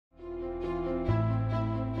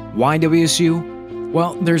Why WSU?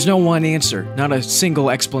 Well, there's no one answer, not a single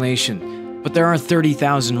explanation, but there are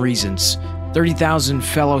 30,000 reasons. 30,000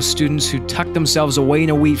 fellow students who tucked themselves away in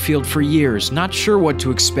a wheat field for years, not sure what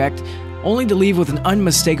to expect, only to leave with an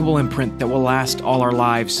unmistakable imprint that will last all our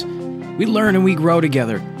lives. We learn and we grow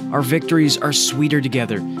together. Our victories are sweeter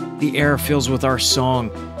together. The air fills with our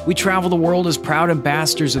song. We travel the world as proud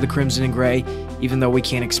ambassadors of the crimson and gray, even though we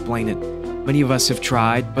can't explain it. Many of us have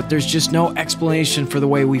tried, but there's just no explanation for the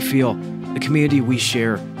way we feel, the community we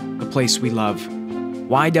share, the place we love.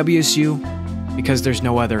 Why WSU? Because there's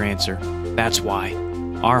no other answer. That's why.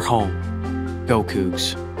 Our home. Go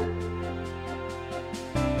Cougs.